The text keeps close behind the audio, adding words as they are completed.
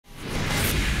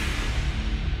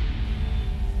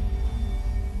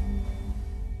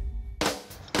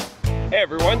Hey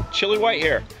everyone, Chili White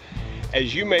here.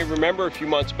 As you may remember, a few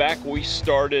months back we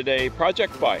started a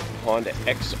project bike, Honda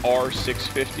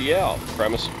XR650L. The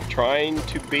premise trying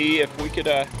to be if we could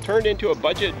turn it into a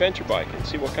budget adventure bike and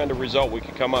see what kind of result we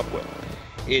could come up with.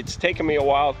 It's taken me a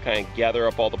while to kind of gather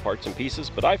up all the parts and pieces,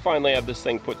 but I finally have this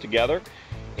thing put together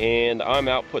and I'm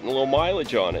out putting a little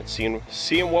mileage on it,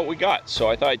 seeing what we got. So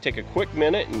I thought I'd take a quick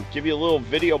minute and give you a little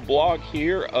video blog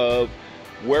here of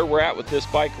where we're at with this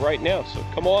bike right now. So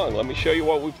come along, let me show you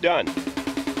what we've done.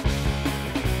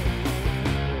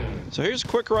 So here's a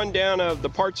quick rundown of the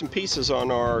parts and pieces on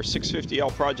our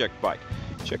 650L project bike.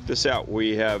 Check this out.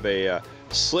 We have a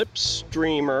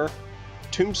slipstreamer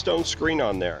tombstone screen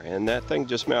on there, and that thing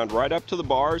just mounted right up to the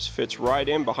bars, fits right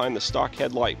in behind the stock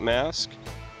headlight mask.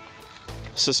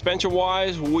 Suspension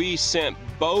wise, we sent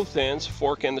both ends,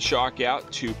 fork and the shock,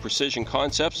 out to Precision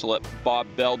Concepts to let Bob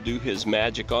Bell do his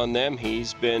magic on them.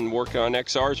 He's been working on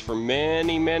XRs for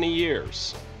many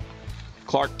years.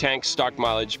 Clark tank stock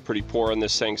mileage pretty poor on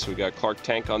this thing, so we got Clark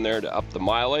tank on there to up the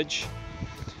mileage.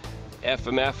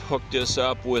 FMF hooked us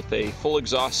up with a full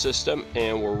exhaust system,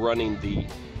 and we're running the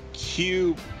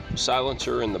Q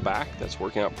silencer in the back. That's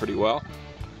working out pretty well.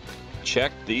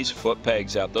 Check these foot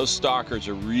pegs out. Those stockers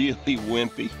are really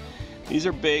wimpy. These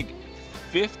are big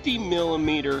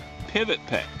 50mm pivot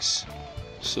pegs,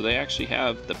 so they actually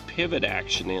have the pivot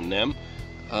action in them.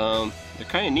 They're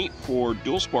kind of neat for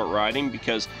dual sport riding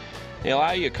because they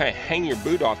allow you to kind of hang your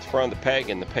boot off the front of the peg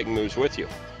and the peg moves with you.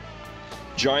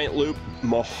 Giant loop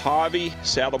Mojave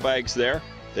saddlebags there.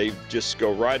 They just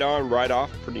go right on, right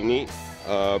off, pretty neat.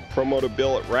 Promoto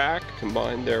billet rack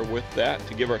combined there with that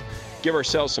to give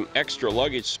ourselves some extra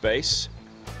luggage space.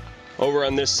 Over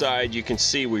on this side you can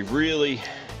see we've really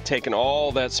taken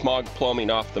all that smog plumbing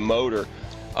off the motor.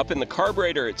 Up in the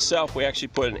carburetor itself we actually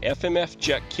put an FMF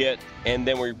jet kit, and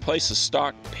then we replaced the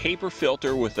stock paper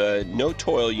filter with a no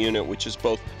toil unit, which is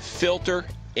both filter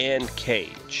and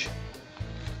cage.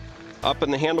 Up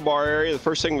in the handlebar area, the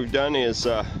first thing we've done is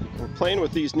we're playing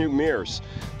with these new mirrors.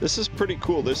 This is pretty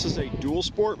cool. This is a dual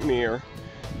sport mirror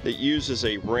that uses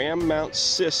a ram mount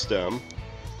system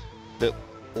that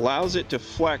allows it to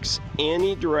flex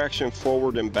any direction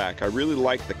forward and back. I really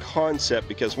like the concept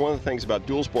because one of the things about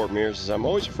dual sport mirrors is I'm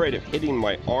always afraid of hitting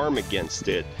my arm against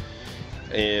it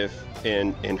and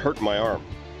hurting my arm.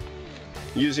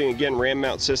 Using again ram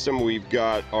mount system, we've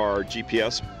got our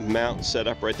GPS mount set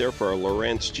up right there for our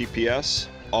Lowrance GPS.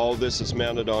 All of this is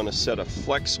mounted on a set of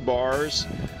flex bars.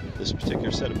 This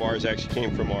particular set of bars actually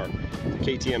came from our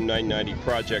KTM 990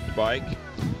 project bike.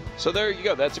 So there you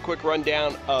go, that's a quick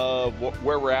rundown of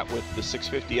where we're at with the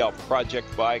 650L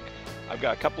project bike. I've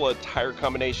got a couple of tire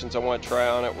combinations I want to try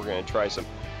on it. We're going to try some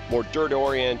more dirt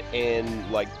orient and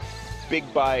like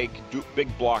big bike,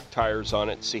 big block tires on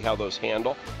it, see how those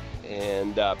handle.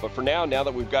 And but for now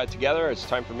that we've got it together, it's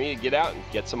time for me to get out and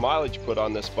get some mileage put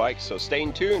on this bike. So stay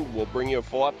tuned, we'll bring you a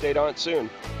full update on it soon.